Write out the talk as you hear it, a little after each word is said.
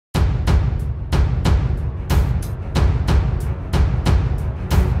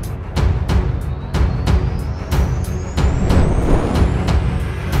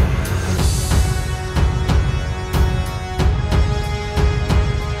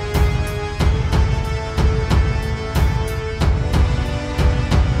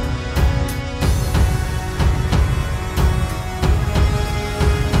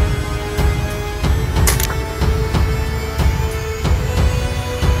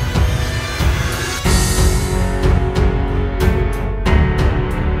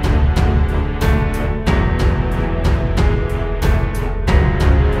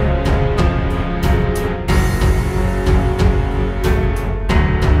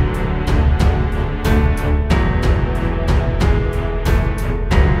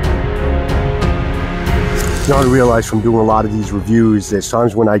Now I realize from doing a lot of these reviews, there's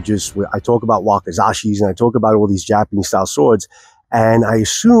times when I talk about wakizashis and I talk about all these Japanese style swords, and I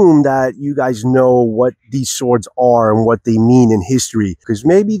assume that you guys know what these swords are and what they mean in history, because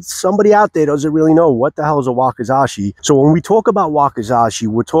maybe somebody out there doesn't really know what the hell is a wakizashi. So when we talk about wakizashi,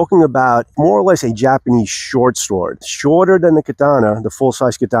 we're talking about more or less a Japanese short sword, shorter than the katana, the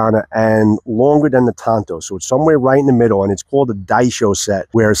full-size katana, and longer than the tanto. So it's somewhere right in the middle, and it's called a daisho set,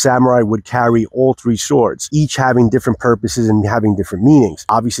 where a samurai would carry all three swords, each having different purposes and having different meanings.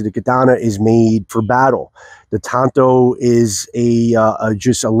 Obviously, the katana is made for battle. The tanto is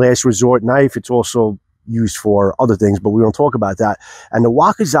just a last resort knife. It's also used for other things, but we don't talk about that. And the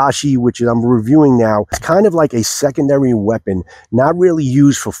wakizashi, which I'm reviewing now, is kind of like a secondary weapon, not really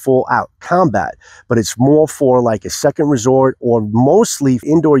used for full out combat, but it's more for like a second resort, or mostly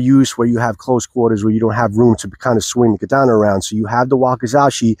indoor use where you have close quarters where you don't have room to kind of swing the katana around. So you have the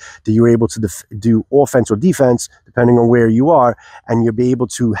wakizashi that you're able to do offense or defense, depending on where you are, and you'll be able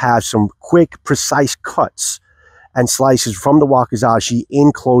to have some quick, precise cuts and slices from the wakizashi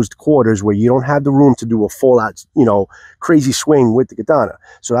in closed quarters where you don't have the room to do a full out, crazy swing with the katana.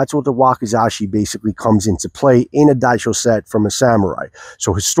 So that's what the wakizashi basically comes into play in a daisho set from a samurai.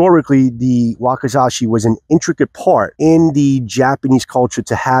 So historically, the wakizashi was an intricate part in the Japanese culture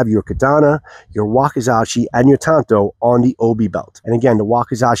to have your katana, your wakizashi, and your tanto on the obi belt. And again, the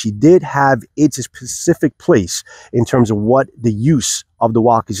wakizashi did have its specific place in terms of what the use of the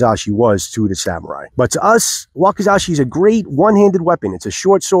wakizashi was to the samurai. But to us, wakizashi is a great one-handed weapon. It's a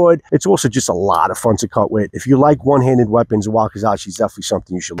short sword. It's also just a lot of fun to cut with. If you like one-handed weapons, wakizashi is definitely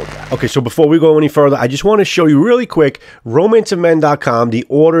something you should look at. Okay, so before we go any further, I just want to show you really quick, romanceofmen.com, the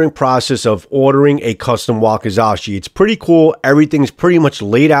ordering process of ordering a custom wakizashi. It's pretty cool. Everything's pretty much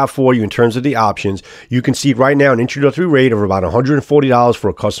laid out for you in terms of the options. You can see right now an introductory rate of about $140 for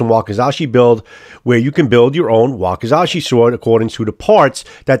a custom wakizashi build, where you can build your own wakizashi sword according to the parts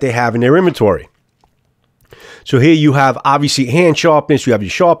that they have in their inventory. So here you have obviously hand sharpness, you have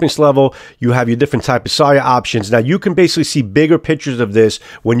your sharpness level, you have your different type of saya options. Now you can basically see bigger pictures of this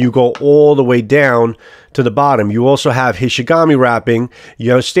when you go all the way down to the bottom. You also have Hishigami wrapping,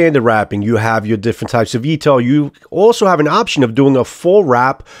 you have standard wrapping, you have your different types of ito. You also have an option of doing a full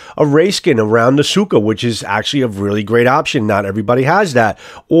wrap of ray skin around the suka, which is actually a really great option. Not everybody has that.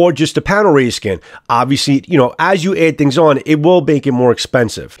 Or just a panel ray skin. Obviously, as you add things on, it will make it more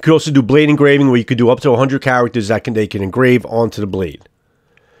expensive. You could also do blade engraving, where you could do up to 100 characters that they can engrave onto the blade.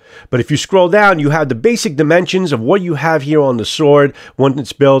 But if you scroll down, you have the basic dimensions of what you have here on the sword once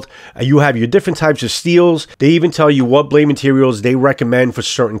it's built. You have your different types of steels. They even tell you what blade materials they recommend for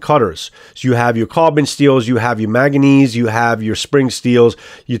certain cutters. So you have your carbon steels, you have your manganese, you have your spring steels,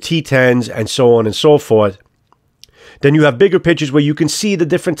 your T10s, and so on and so forth. Then you have bigger pictures where you can see the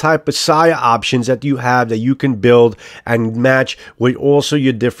different type of saya options that you have that you can build and match with also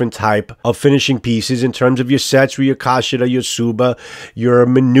your different type of finishing pieces in terms of your sets, your kashira, your tsuba, your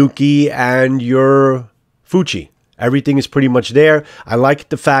minuki, and your fuchi. Everything is pretty much there. I like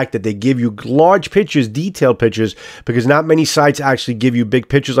the fact that they give you large pictures, detailed pictures, because not many sites actually give you big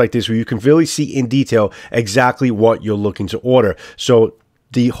pictures like this where you can really see in detail exactly what you're looking to order. So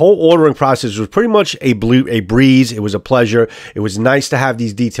the whole ordering process was pretty much a breeze. It was a pleasure. It was nice to have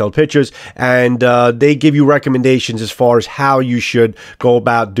these detailed pictures, and they give you recommendations as far as how you should go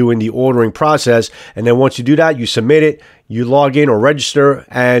about doing the ordering process. And then once you do that, you submit it, you log in or register,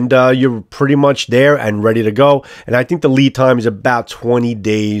 and you're pretty much there and ready to go. And I think the lead time is about 20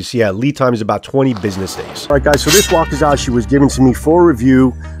 days. Yeah, lead time is about 20 business days. All right, guys, so this wakizashi was given to me for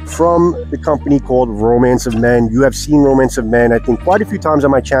review from the company called Romance of Men. You have seen Romance of Men, I think, quite a few times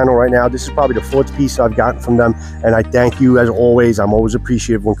on my channel right now. This is probably the 4th piece I've gotten from them, and I thank you as always. I'm always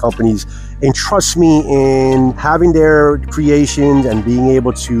appreciative when companies entrust me in having their creations and being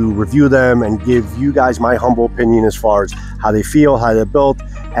able to review them and give you guys my humble opinion as far as how they feel, how they're built,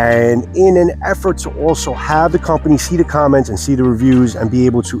 and in an effort to also have the company see the comments and see the reviews and be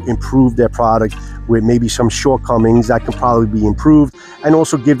able to improve their product with maybe some shortcomings that can probably be improved, and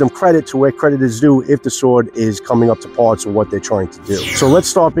also give them credit to where credit is due if the sword is coming up to parts of what they're trying to do. So let's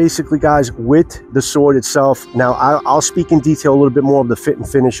start basically, guys, with the sword itself. Now I'll speak in detail a little bit more of the fit and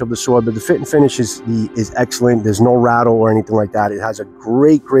finish of the sword, but the fit and finish is excellent. There's no rattle or anything like that. It has a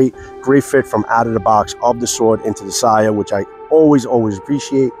great fit from out of the box of the sword into the saya, which I always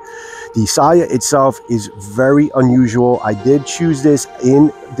appreciate. The saya itself is very unusual. I did choose this in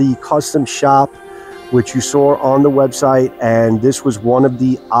the custom shop, which you saw on the website, and this was one of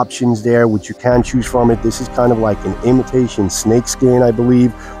the options there, which you can choose from it. This is kind of like an imitation snake skin, I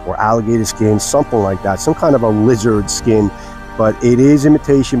believe, or alligator skin, something like that, some kind of a lizard skin but it is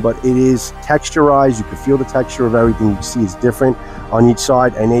imitation, but it is texturized. You can feel the texture of everything. You can see it's different on each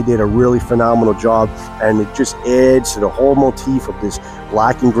side, and they did a really phenomenal job, and it just adds to the whole motif of this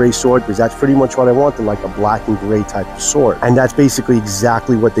black and gray sword, because that's pretty much what I wanted, like a black and gray type of sword, and that's basically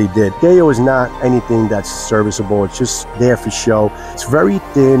exactly what they did. Sageo is not anything that's serviceable. It's just there for show. It's very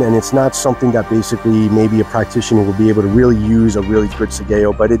thin, and it's not something that basically maybe a practitioner will be able to really use a really good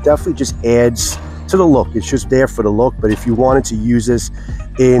Sageo, but it definitely just adds to the look. It's just there for the look. But if you wanted to use this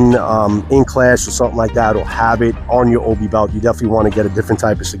in class or something like that, or have it on your obi belt, you definitely want to get a different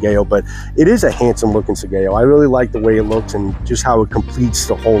type of Sageo. But it is a handsome looking Sageo. I really like the way it looks and just how it completes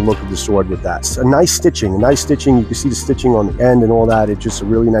the whole look of the sword with that. It's a nice stitching, You can see the stitching on the end and all that. It's just a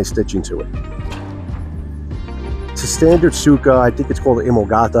really nice stitching to it. It's a standard Tsuka. I think it's called the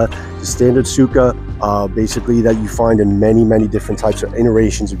Imogata. It's a standard Tsuka, basically, that you find in many different types of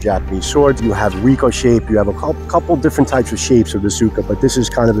iterations of Japanese swords. You have Riko shape, you have a couple different types of shapes of the Tsuka, but this is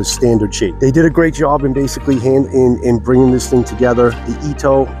kind of the standard shape. They did a great job in basically in bringing this thing together. The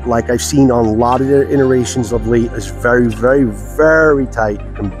Ito, like I've seen on a lot of their iterations of late, is very tight.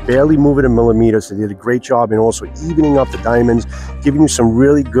 You can barely move it a millimeter, so they did a great job in also evening up the diamonds, giving you some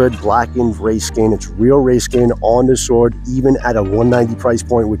really good blackened ray skin. It's real ray skin on the sword, even at a $190 price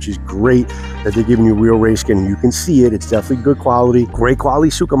point, which is great that they're giving you real ray skin. You can see it. It's definitely good quality, great quality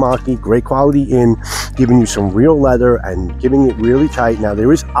Tsukamaki, great quality in giving you some real leather and giving it really tight. Now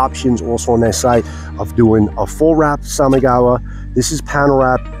there is options also on their site of doing a full wrap Samegawa. This is panel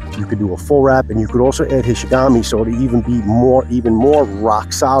wrap. You could do a full wrap, and you could also add Hishigami, so to even be even more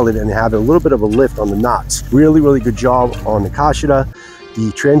rock solid and have a little bit of a lift on the knots. Really good job on the Kashida. The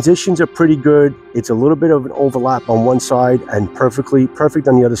transitions are pretty good. It's a little bit of an overlap on one side and perfect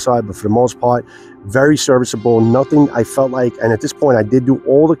on the other side, but for the most part, very serviceable. Nothing, I felt like, and at this point I did do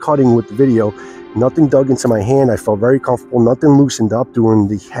all the cutting with the video, nothing dug into my hand. I felt very comfortable. Nothing loosened up doing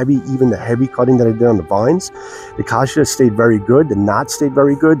the heavy cutting that I did on the vines. The Kashida stayed very good. The knots stayed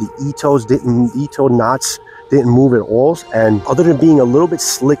very good. The Ito knots didn't move at all, and other than being a little bit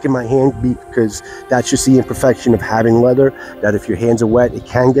slick in my hand, because that's just the imperfection of having leather, that if your hands are wet it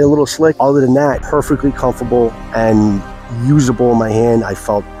can get a little slick. Other than that, perfectly comfortable and usable in my hand. I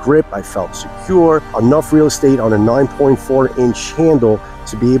felt grip, I felt secure, enough real estate on a 9.4 inch handle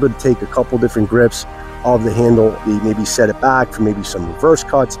to be able to take a couple different grips of the handle, maybe set it back for maybe some reverse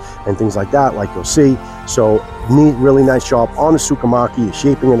cuts and things like that, like you'll see. So neat, really nice job on the Tsukamaki, the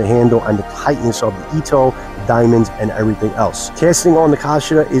shaping of the handle and the tightness of the Ito, the diamonds and everything else. Casting on the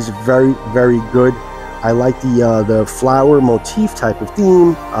Kashida is very good. I like the flower motif type of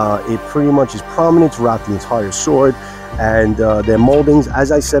theme. It pretty much is prominent throughout the entire sword. And their moldings,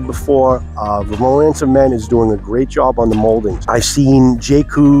 as I said before, the Romance of Men is doing a great job on the moldings. I've seen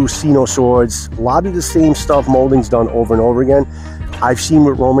Jeiku, Sino swords, a lot of the same stuff, moldings done over and over again. I've seen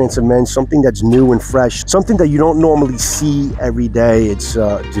with Romance of Men something that's new and fresh, something that you don't normally see every day. It's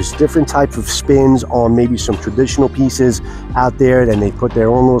just different types of spins on maybe some traditional pieces out there, and they put their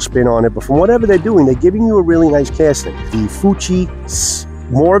own little spin on it. But from whatever they're doing, they're giving you a really nice casting. The Fuchi,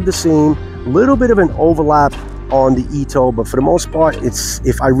 more of the same, little bit of an overlap on the Ito, but for the most part,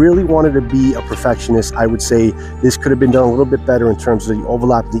 if I really wanted to be a perfectionist, I would say this could have been done a little bit better in terms of the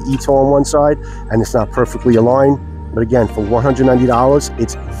overlap of the Ito on one side, and it's not perfectly aligned. But again, for $190,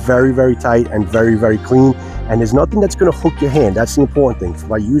 it's very tight and very clean, and there's nothing that's going to hook your hand. That's the important thing.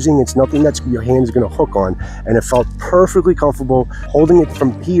 By using it's nothing that's your hand is going to hook on, and it felt perfectly comfortable holding it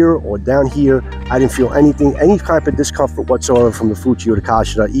from here or down here. I didn't feel any type of discomfort whatsoever from the Fuchi or the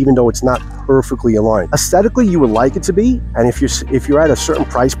Kashida, even though it's not perfectly aligned. Aesthetically, you would like it to be, and if you're at a certain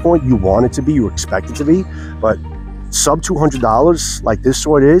price point, you want it to be, you expect it to be, but sub $200 like this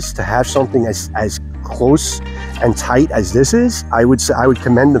sword is, to have something as close and tight as this is, I would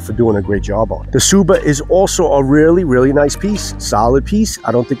commend them for doing a great job on it. The Tsuba is also a really nice piece, solid piece.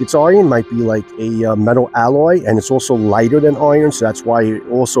 I don't think it's iron, might be like a metal alloy, and it's also lighter than iron, so that's why it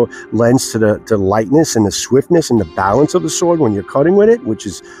also lends to the lightness and the swiftness and the balance of the sword when you're cutting with it, which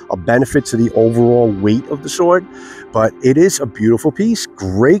is a benefit to the overall weight of the sword. But it is a beautiful piece,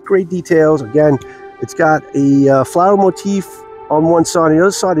 great details. Again, it's got a flower motif on one side, and the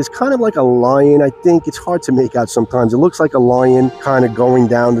other side is kind of like a lion. I think it's hard to make out sometimes. It looks like a lion kind of going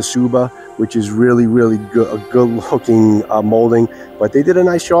down the Tsuba, which is really good, a good looking molding. But they did a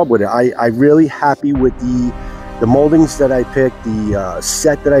nice job with it. I'm really happy with the moldings that I picked, the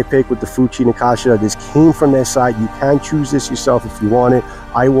set that I picked with the Fuchi and the Kashida. This came from their site. You can choose this yourself if you want it.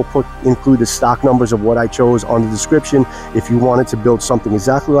 I will include the stock numbers of what I chose on the description if you wanted to build something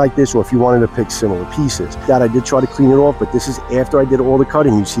exactly like this, or if you wanted to pick similar pieces. That I did try to clean it off, but this is after I did all the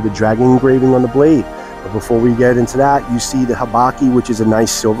cutting. You see the dragon engraving on the blade. But before we get into that, you see the Habaki, which is a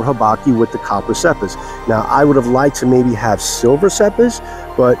nice silver Habaki with the copper seppas. Now, I would have liked to maybe have silver seppas,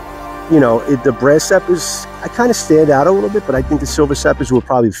 but you know, the brass seppas, I kind of stand out a little bit, but I think the silver seppas will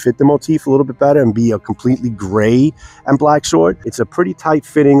probably fit the motif a little bit better and be a completely gray and black sword. It's a pretty tight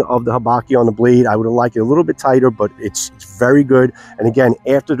fitting of the Habaki on the blade. I would have liked it a little bit tighter, but it's very good. And again,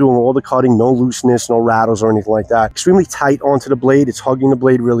 after doing all the cutting, no looseness, no rattles or anything like that. Extremely tight onto the blade. It's hugging the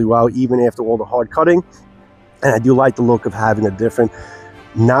blade really well, even after all the hard cutting. And I do like the look of having a different,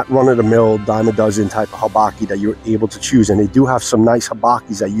 not run-of-the-mill dime a dozen type of Habaki that you're able to choose, and they do have some nice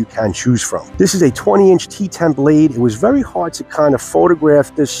Habakis that you can choose from. This is a 20-inch T10 blade. It was very hard to kind of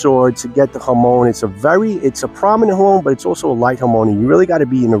photograph this sword to get the Hamon. It's a prominent Hamon, but it's also a light Hamon, and you really got to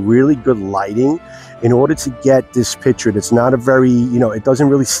be in a really good lighting in order to get this picture. That's not a very, you know, it doesn't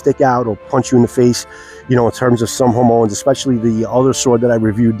really stick out or punch you in the face, you know, in terms of some Hamons, especially the other sword that I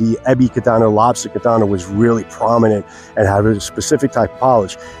reviewed, the Ebi Katana, Lobster Katana, was really prominent and had a specific type of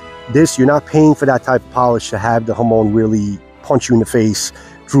polish. This, you're not paying for that type of polish to have the Hamon really punch you in the face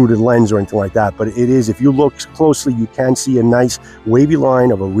through the lens or anything like that. But it is, if you look closely, you can see a nice wavy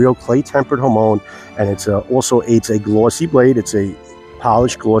line of a real clay-tempered Hamon, and it's a glossy blade. It's a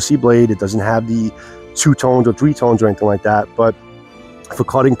polished glossy blade. It doesn't have the 2 tones or 3 tones or anything like that, but for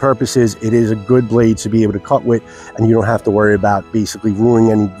cutting purposes, it is a good blade to be able to cut with, and you don't have to worry about basically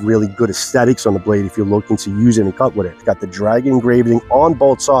ruining any really good aesthetics on the blade if you're looking to use it and cut with it. It's got the dragon engraving on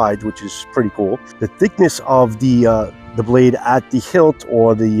both sides, which is pretty cool. The thickness of the blade at the hilt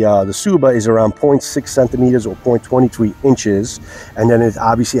or the Tsuba is around 0.6 centimeters or 0.23 inches, and then it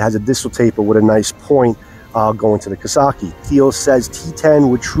obviously has a distal taper with a nice point going to the Kasaki. Teal says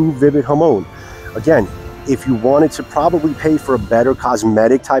T10 with true vivid Hamon. Again, if you wanted to probably pay for a better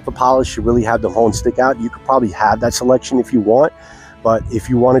cosmetic type of polish to really have the Hamon stick out, you could probably have that selection if you want. But if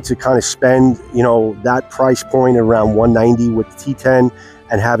you wanted to kind of spend, you know, that price point around 190 with the T10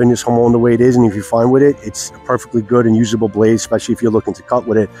 and having this Hamon the way it is, and if you're fine with it, it's a perfectly good and usable blade, especially if you're looking to cut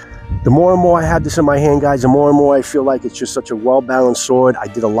with it. The more and more I have this in my hand, guys, the more and more I feel like it's just such a well-balanced sword. I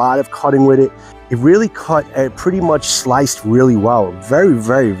did a lot of cutting with it. It really cut and pretty much sliced really well. Very,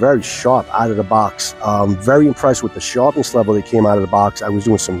 very, very sharp out of the box. Very impressed with the sharpness level that came out of the box. I was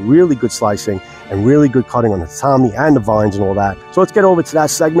doing some really good slicing and really good cutting on the tatami and the vines and all that. So let's get over to that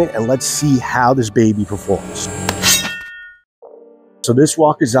segment and let's see how this baby performs. So this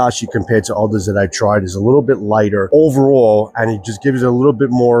Wakizashi, compared to others that I've tried, is a little bit lighter overall, and it just gives it a little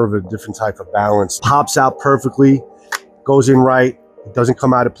bit more of a different type of balance. Pops out perfectly, goes in right, it doesn't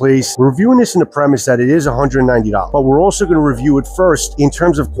come out of place. We're reviewing this in the premise that it is $190, but we're also going to review it first in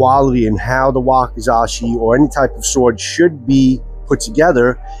terms of quality and how the Wakizashi or any type of sword should be put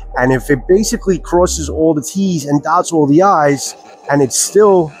together. And if it basically crosses all the T's and dots all the I's, and it's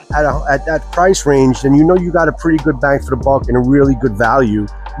still at that price range, then you know you got a pretty good bang for the buck and a really good value.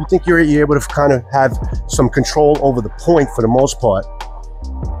 You think you're able to kind of have some control over the point for the most part.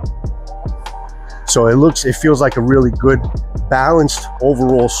 So it feels like a really good balanced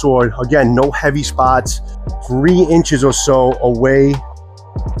overall sword. Again, no heavy spots, 3 inches or so away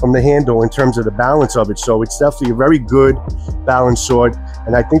from the handle in terms of the balance of it. So it's definitely a very good balanced sword.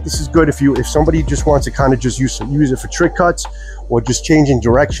 And I think this is good if somebody just wants to kind of just use it for trick cuts, or just changing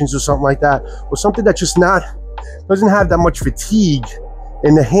directions or something like that, or something that just doesn't have that much fatigue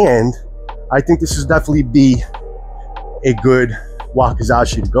in the hand. I think this is definitely be a good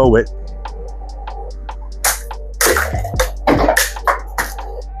Wakizashi to go with.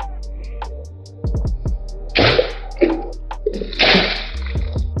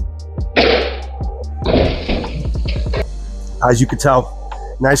 As you can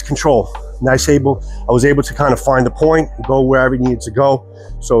tell, nice control, I was able to kind of find the point and go wherever it needed to go.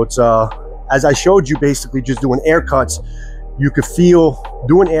 So it's, as I showed you, basically just doing air cuts, you could feel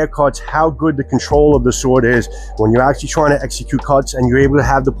doing air cuts how good the control of the sword is when you're actually trying to execute cuts and you're able to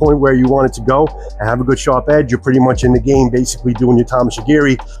have the point where you want it to go and have a good sharp edge. You're pretty much in the game, basically doing your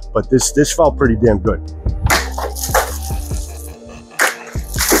tamashigiri, but this felt pretty damn good.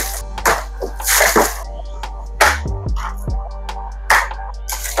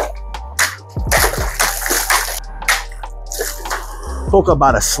 Talk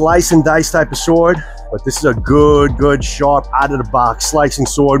about a slice and dice type of sword, but this is a good, sharp, out of the box slicing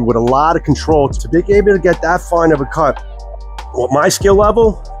sword with a lot of control. To be able to get that fine of a cut, with my skill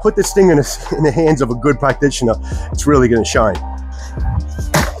level, put this thing in the hands of a good practitioner, it's really gonna shine.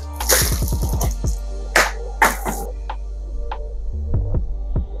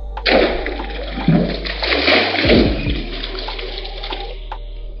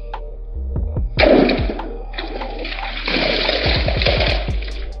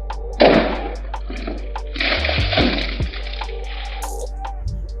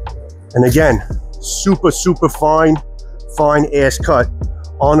 And again, super fine ass cut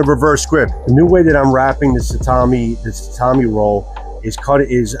on a reverse grip. The new way that I'm wrapping this tatami roll is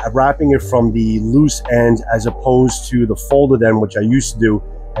wrapping it from the loose end as opposed to the folded end, which I used to do.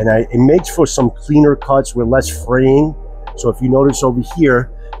 And it makes for some cleaner cuts with less fraying. So if you notice over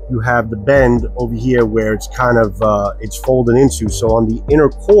here, you have the bend over here where it's kind of, it's folded into. So on the inner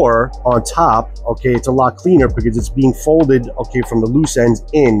core on top, okay, it's a lot cleaner because it's being folded, okay, from the loose ends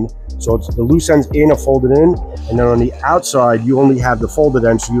in. So it's the loose ends in are folded in, and then on the outside, you only have the folded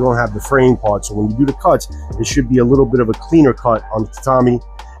end, so you don't have the fraying part. So when you do the cuts, it should be a little bit of a cleaner cut on the tatami.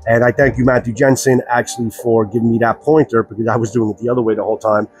 And I thank you, Matthew Jensen, actually for giving me that pointer because I was doing it the other way the whole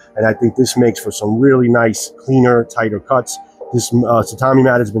time. And I think this makes for some really nice, cleaner, tighter cuts. This tatami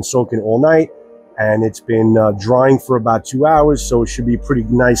mat has been soaking all night and it's been drying for about 2 hours. So it should be a pretty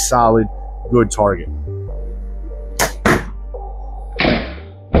nice, solid, good target.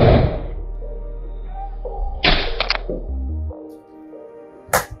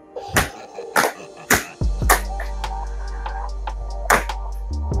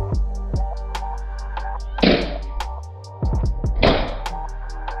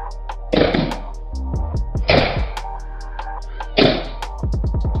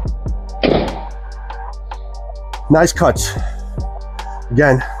 Nice cuts.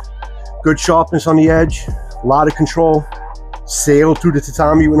 Again, good sharpness on the edge, a lot of control. Sailed through the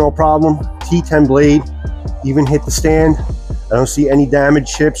tatami with no problem. T10 blade, even hit the stand. I don't see any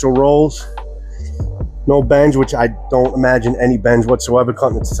damage, chips or rolls. No bends, which I don't imagine any bends whatsoever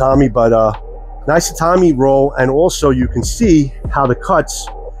cutting the tatami, but nice tatami roll. And also you can see how the cuts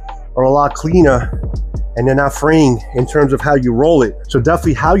are a lot cleaner and they're not fraying in terms of how you roll it. So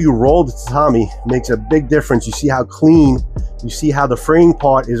definitely how you roll the tatami makes a big difference. You see how clean, you see how the fraying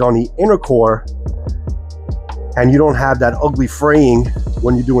part is on the inner core, and you don't have that ugly fraying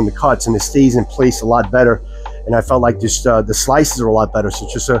when you're doing the cuts, and it stays in place a lot better. And I felt like just the slices are a lot better. So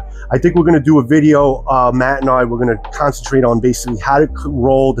it's just I think we're gonna do a video, Matt and I, we're gonna concentrate on basically how to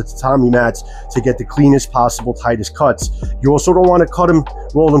roll the tatami mats to get the cleanest possible, tightest cuts. You also don't wanna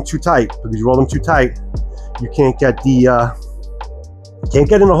roll them too tight, because you roll them too tight, you can't get the, can't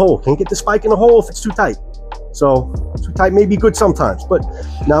get in the hole, can't get the spike in the hole if it's too tight. So too tight may be good sometimes, but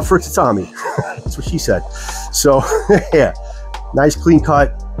not for tatami. That's what she said. So yeah, nice clean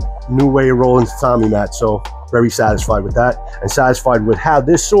cut, new way of rolling tatami mat. So very satisfied with that, and satisfied with how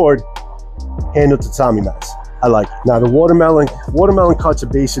this sword handled tatami mats. I like it. Now the watermelon cuts are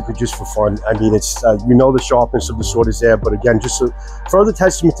basically just for fun. I mean, it's you know, the sharpness of the sword is there, but again, just a further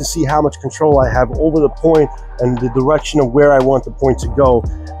testament to see how much control I have over the point and the direction of where I want the point to go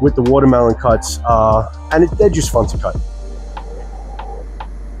with the watermelon cuts, and they're just fun to cut.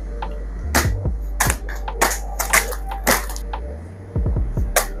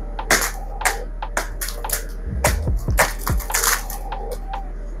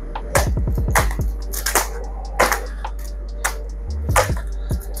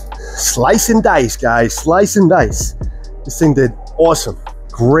 Slice and dice, guys, slice and dice. This thing did awesome.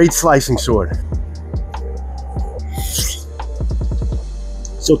 Great slicing sword.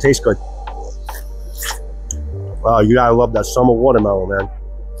 Still tastes good. Wow, you gotta love that summer watermelon, man.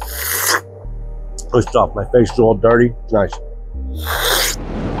 Good stuff. My face is all dirty. Nice.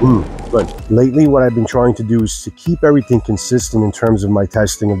 Good. Lately, what I've been trying to do is to keep everything consistent in terms of my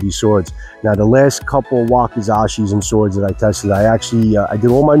testing of these swords. Now, the last couple of Wakizashis and swords that I tested, I actually, I did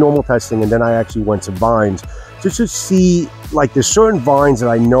all my normal testing, and then I actually went to vines just to see, like, there's certain vines that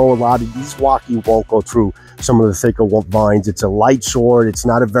I know a lot of these Waki won't go through some of the thicker vines. It's a light sword. It's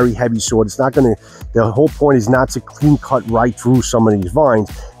not a very heavy sword. It's not going to, the whole point is not to clean cut right through some of these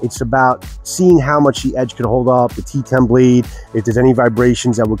vines. It's about seeing how much the edge could hold up, the T10 blade, if there's any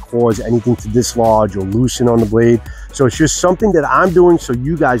vibrations that would cause anything to dislodge or loosen on the blade. So it's just something that I'm doing so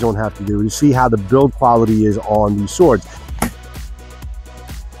you guys don't have to do, to see how the build quality is on these swords.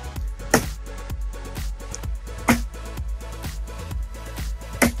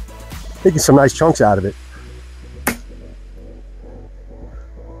 Taking some nice chunks out of it.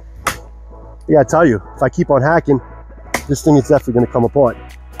 Yeah, I tell you, if I keep on hacking, this thing is definitely going to come apart.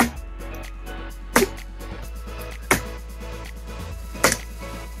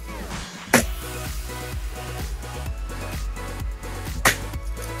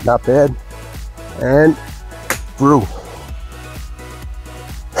 Not bad. And through.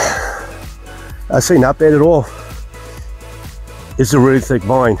 I say not bad at all. It's a really thick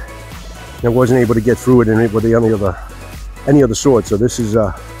vine. I wasn't able to get through it with any other sword, so this is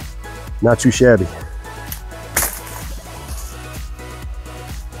not too shabby.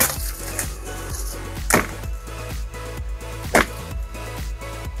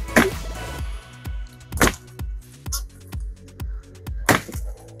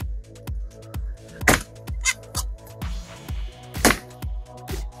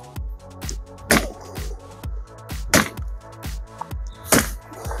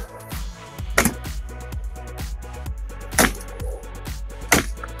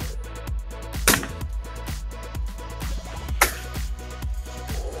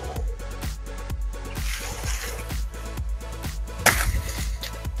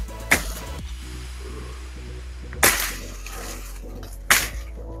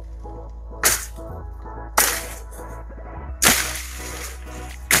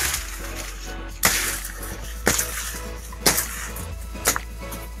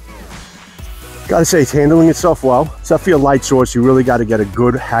 Gotta say, it's handling itself well. Except for your light source, you really got to get a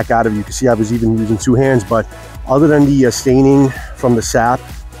good hack out of it. You can see I was even using 2 hands, but other than the staining from the sap,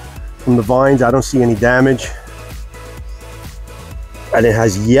 from the vines, I don't see any damage. And it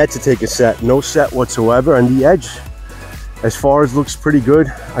has yet to take a set, no set whatsoever. And the edge, as far as looks pretty good.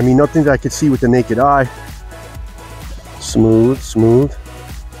 I mean, nothing that I could see with the naked eye. Smooth, smooth,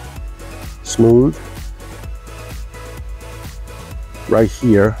 smooth. Right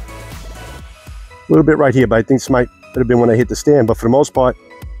here. A little bit right here, but I think this might have been when I hit the stand. But for the most part,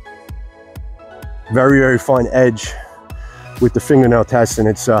 very, very fine edge with the fingernail test, and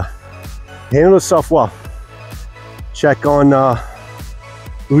it's handled itself well. Check on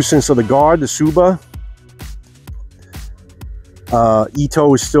looseness of the guard, the Tsuba.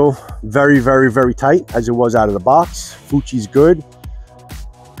 Ito is still very, very, very tight as it was out of the box. Fuchi's good.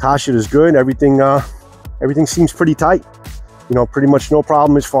 Kasha is good. Everything seems pretty tight. You know, pretty much no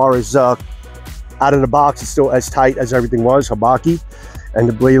problem as far as out of the box. It's still as tight as everything was. Habaki, and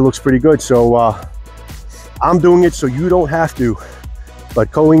the blade looks pretty good. So I'm doing it so you don't have to.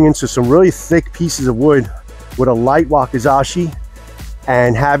 But going into some really thick pieces of wood with a light wakizashi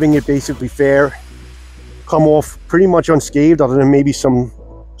and having it basically fair, come off pretty much unscathed, other than maybe some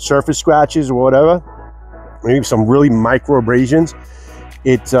surface scratches or whatever, maybe some really micro abrasions.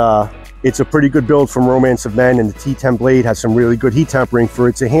 It's a pretty good build from Romance of Men, and the T10 blade has some really good heat tempering for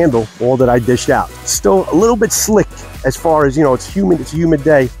it to handle all that I dished out. Still a little bit slick as far as, you know, it's a humid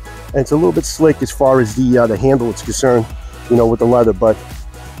day, and it's a little bit slick as far as the handle is concerned, you know, with the leather, but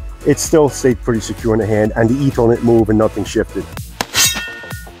it still stayed pretty secure in the hand, and the Ito didn't move and nothing shifted.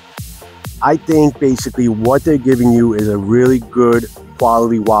 I think basically what they're giving you is a really good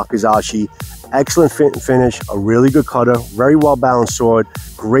quality wakizashi, excellent fit and finish, a really good cutter, very well balanced sword,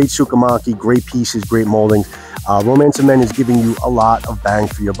 great tsukamaki, great pieces, great moldings. Romance of Men is giving you a lot of bang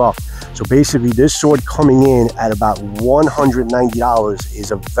for your buck. So basically this sword coming in at about $190 is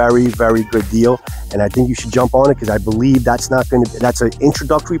a very, very good deal, and I think you should jump on it, because I believe that's an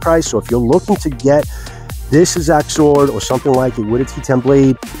introductory price. So if you're looking to get this exact sword or something like it with a T10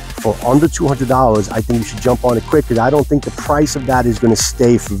 blade for under $200, I think you should jump on it quick, because I don't think the price of that is going to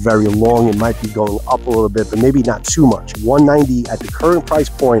stay for very long. It might be going up a little bit, but maybe not too much. $190 at the current price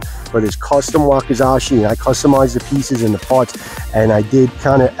point for this custom wakizashi, and I customized the pieces and the parts, and I did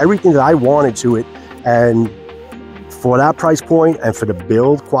kind of everything that I wanted to it. And for that price point, and for the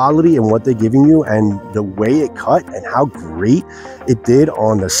build quality and what they're giving you, and the way it cut and how great it did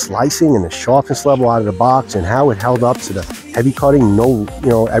on the slicing and the sharpness level out of the box, and how it held up to the heavy cutting, no, you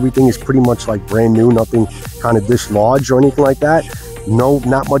know, everything is pretty much like brand new, nothing kind of dislodged or anything like that. No,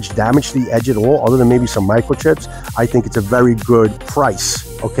 not much damage to the edge at all, other than maybe some microchips. I think it's a very good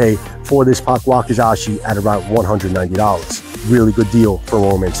price, okay, for this wakizashi at about $190. Really good deal for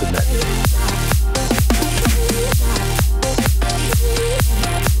Romance of Men.